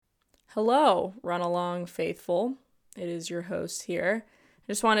Hello, Run Along Faithful. It is your host here. I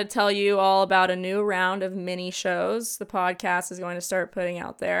just want to tell you all about a new round of mini shows the podcast is going to start putting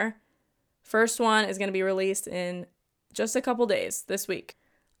out there. First one is going to be released in just a couple days this week.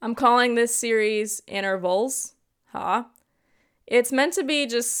 I'm calling this series Intervals. It's meant to be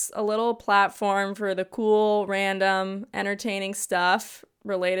just a little platform for the cool, random, entertaining stuff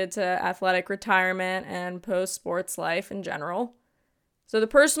related to athletic retirement and post-sports life in general. So the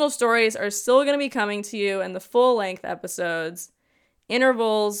personal stories are still going to be coming to you in the full-length episodes.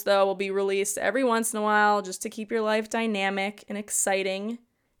 Intervals, though, will be released every once in a while just to keep your life dynamic and exciting.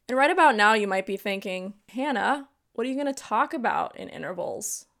 And right about now, you might be thinking, Hannah, what are you going to talk about in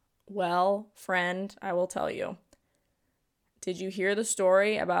Intervals? Well, friend, I will tell you. Did you hear the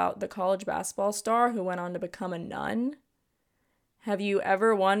story about the college basketball star who went on to become a nun? Have you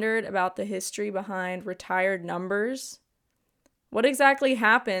ever wondered about the history behind retired numbers? What exactly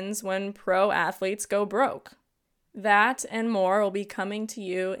happens when pro athletes go broke? That and more will be coming to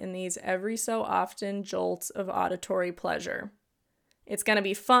you in these every so often jolts of auditory pleasure. It's going to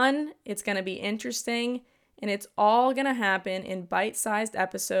be fun, it's going to be interesting, and it's all going to happen in bite-sized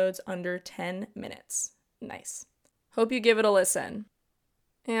episodes under 10 minutes. Nice. Hope you give it a listen.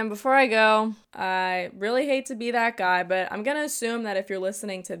 And before I go, I really hate to be that guy, but I'm going to assume that if you're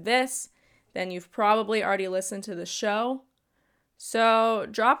listening to this, then you've probably already listened to the show. So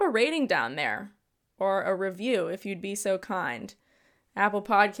drop a rating down there, or a review if you'd be so kind. Apple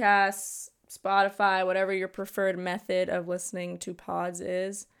Podcasts, Spotify, whatever your preferred method of listening to pods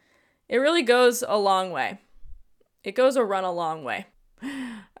is. It really goes a long way. It goes a run a long way.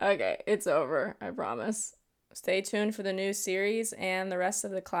 Okay, it's over, I promise. Stay tuned for the new series and the rest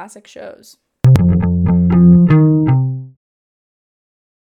of the classic shows.